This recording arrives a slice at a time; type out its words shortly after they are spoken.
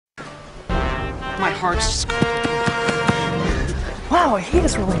My heart's just... Wow, he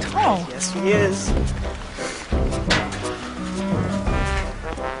is really tall. Yes, he is.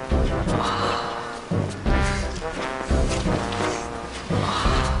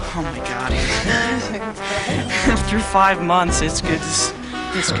 Oh my God. After 5 months, it's good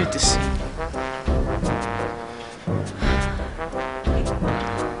to see.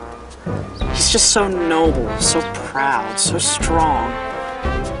 He's just so noble, so proud, so strong.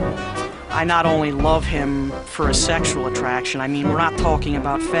 I not only love him for his sexual attraction, I mean, we're not talking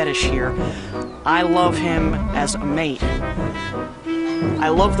about fetish here. I love him as a mate. I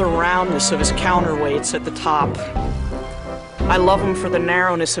love the roundness of his counterweights at the top. I love him for the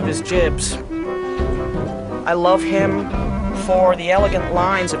narrowness of his jibs. I love him for the elegant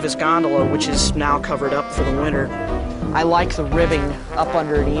lines of his gondola, which is now covered up for the winter. I like the ribbing up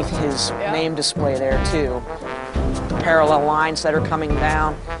underneath his name display there, too. The parallel lines that are coming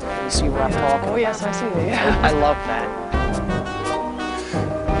down. You see what I'm talking about? Oh, yes, I see. Yeah. I love that.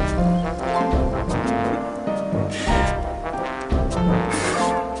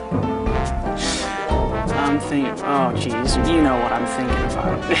 I'm thinking, oh, geez, you know what I'm thinking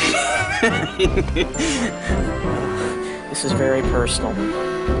about. This is very personal.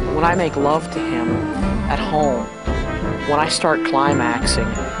 When I make love to him at home, when I start climaxing,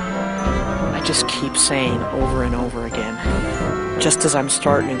 I just keep saying over and over again, just as I'm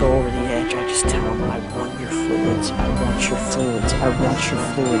starting to go over the edge, I just tell him, I want your fluids, I want your fluids, I want your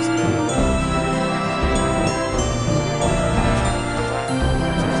fluids.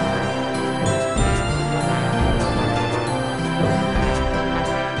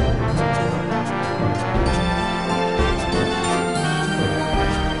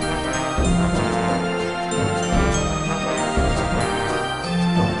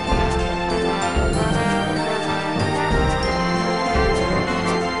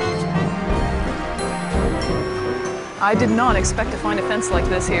 I did not expect to find a fence like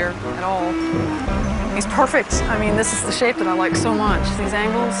this here at all. He's perfect. I mean, this is the shape that I like so much. These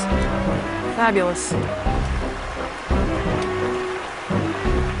angles, fabulous.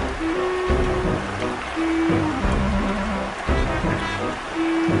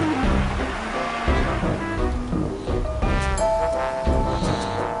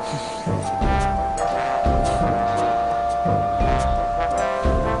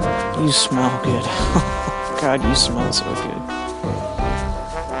 You smell good. God, you smell so good.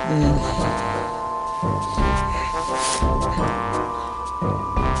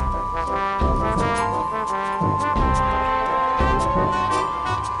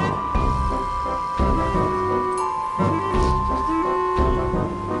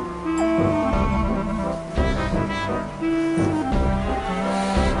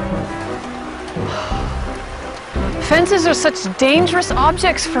 Fences are such dangerous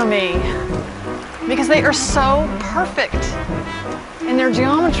objects for me because they are so perfect in their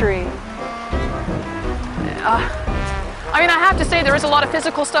geometry. I mean, I have to say there is a lot of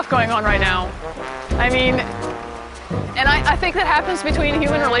physical stuff going on right now. I mean, and I think that happens between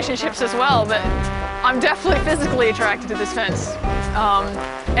human relationships as well, but I'm definitely physically attracted to this fence.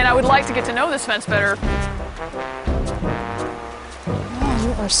 And I would like to get to know this fence better. Wow,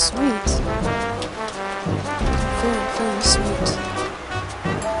 you are sweet. Very, very sweet.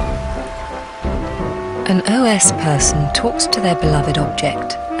 An OS person talks to their beloved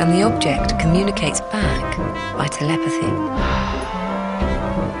object, and the object communicates back by telepathy.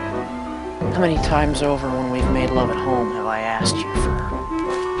 How many times over when we've made love at home have I asked you for her?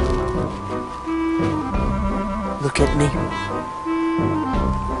 Look at me.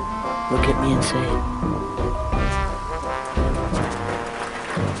 Look at me and say it.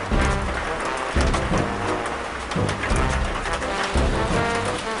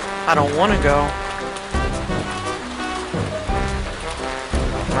 I don't want to go.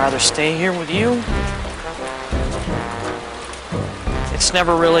 I'd rather stay here with you. It's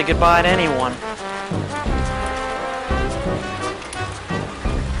never really goodbye to anyone.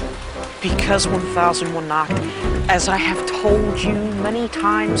 Because 1001 knocked, as I have told you many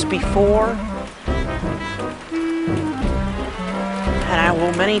times before, and I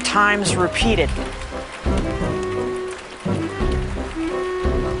will many times repeat it,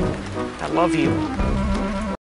 I love you.